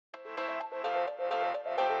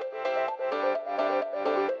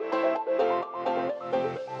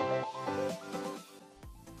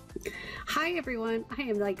Hi everyone, I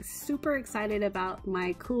am like super excited about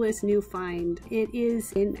my coolest new find. It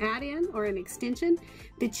is an add-in or an extension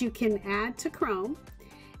that you can add to Chrome,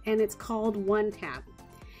 and it's called OneTab.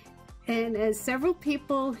 And as several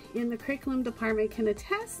people in the curriculum department can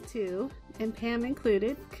attest to, and Pam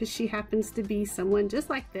included, because she happens to be someone just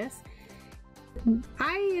like this,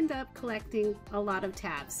 I end up collecting a lot of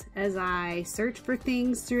tabs as I search for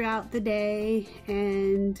things throughout the day,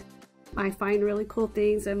 and I find really cool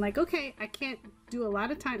things. I'm like, okay, I can't do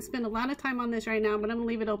spend a lot of time on this right now, but I'm gonna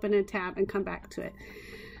leave it open in a tab and come back to it.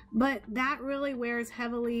 But that really wears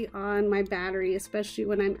heavily on my battery, especially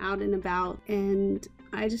when I'm out and about, and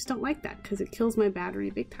I just don't like that because it kills my battery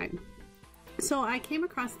big time. So I came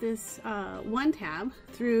across this OneTab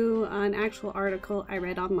through an actual article I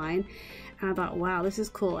read online, and I thought, wow, this is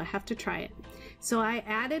cool, I have to try it. So I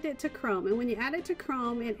added it to Chrome, and when you add it to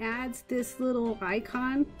Chrome, it adds this little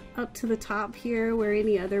icon up to the top here where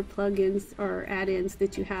any other plugins or add-ins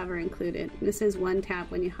that you have are included. This is OneTab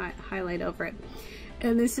when you highlight over it.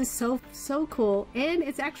 And this is so cool, and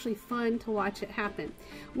it's actually fun to watch it happen.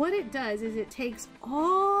 What it does is it takes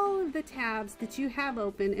all of the tabs that you have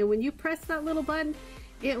open, and when you press that little button,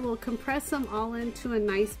 it will compress them all into a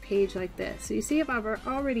nice page like this. So you see, I've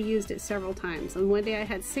already used it several times. And one day I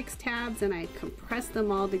had 6 tabs and I compressed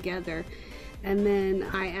them all together. And then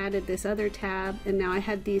I added this other tab, and now I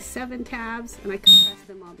had these 7 tabs and I compressed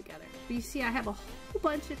them all together. But you see, I have a whole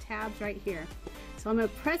bunch of tabs right here. So I'm gonna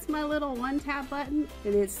press my little OneTab button,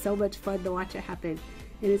 and it's so much fun to watch it happen.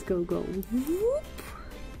 And it's gonna go whoop,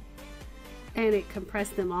 and it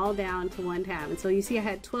compressed them all down to 1 tab. And so you see I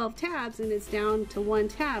had 12 tabs and it's down to 1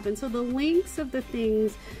 tab. And so the links of the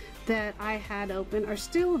things that I had open are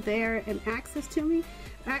still there and access to me.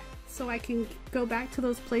 So I can go back to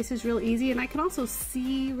those places real easy, and I can also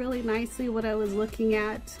see really nicely what I was looking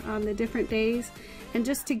at on the different days. And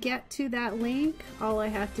just to get to that link, all I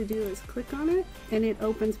have to do is click on it and it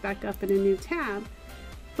opens back up in a new tab.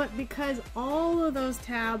 But because all of those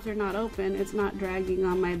tabs are not open, it's not dragging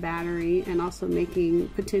on my battery and also making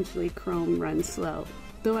potentially Chrome run slow.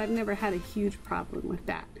 Though I've never had a huge problem with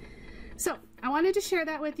that. So I wanted to share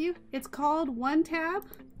that with you. It's called OneTab,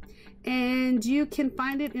 and you can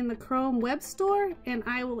find it in the Chrome web store, and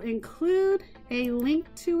I will include a link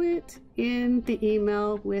to it in the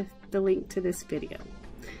email with the link to this video.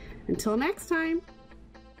 Until next time.